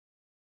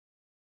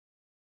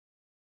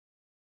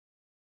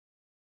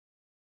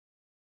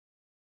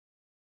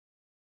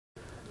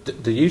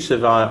the use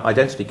of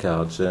identity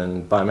cards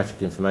and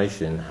biometric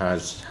information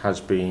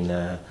has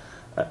been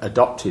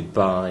adopted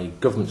by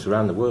governments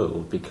around the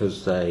world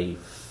because they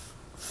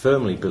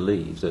firmly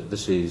believe that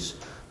this is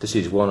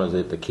one of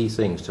the key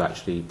things to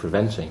actually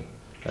preventing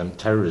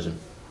terrorism.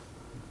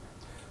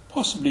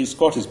 Possibly it's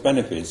got its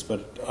benefits,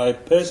 but I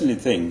personally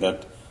think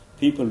that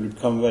people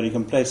become very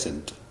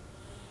complacent.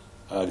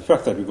 The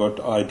fact that we've got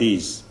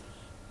IDs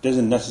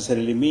doesn't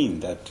necessarily mean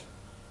that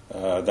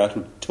that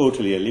would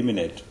totally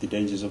eliminate the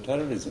dangers of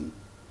terrorism.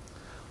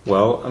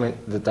 Well, I mean,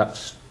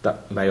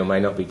 that may or may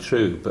not be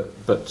true,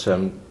 but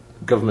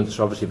governments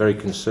are obviously very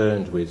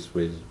concerned with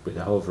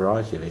a whole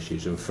variety of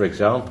issues. And for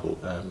example,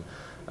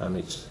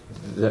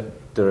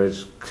 there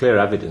is clear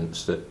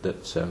evidence that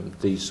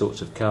these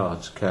sorts of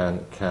cards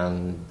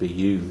can be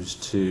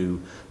used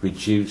to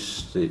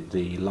reduce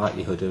the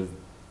likelihood of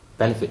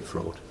benefit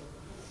fraud.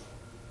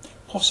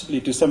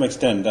 Possibly to some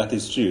extent that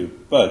is true,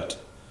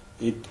 but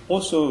it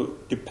also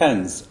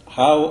depends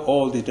how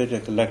all the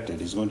data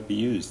collected is going to be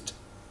used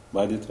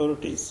by the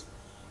authorities.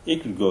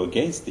 It could go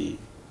against the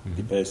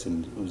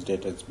person whose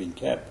data has been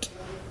kept.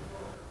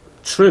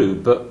 True,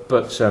 but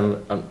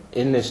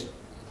in this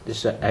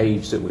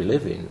age that we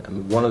live in,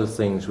 one of the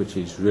things which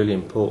is really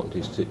important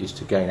is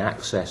to gain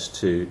access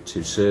to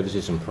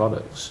services and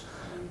products.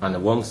 And the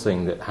one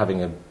thing that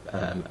having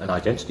an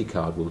identity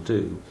card will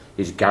do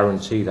is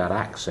guarantee that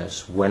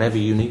access whenever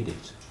you need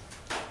it.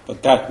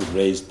 But that would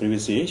raise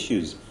privacy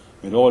issues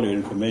when all your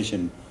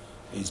information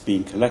is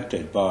being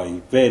collected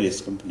by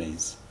various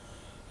companies,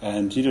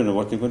 and you don't know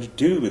what they're going to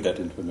do with that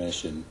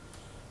information.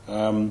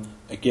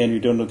 Again, we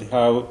don't know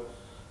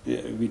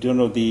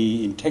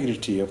the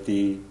integrity of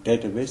the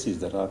databases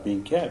that are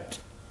being kept.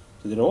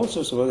 So there are all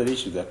sorts of other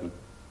issues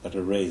that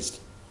are raised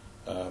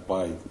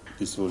by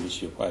this whole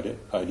issue of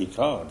ID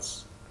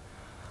cards.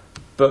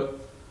 But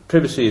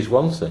privacy is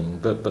one thing,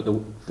 but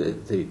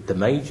the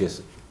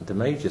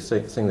major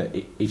thing that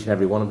each and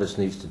every one of us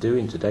needs to do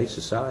in today's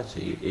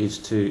society is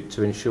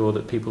to ensure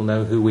that people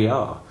know who we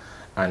are,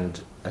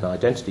 and an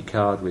identity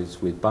card with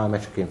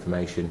biometric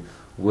information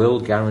will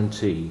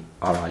guarantee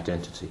our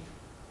identity.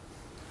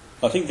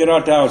 I think there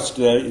are doubts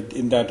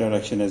in that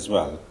direction as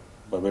well,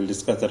 but we'll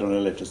discuss that on a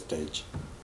later stage.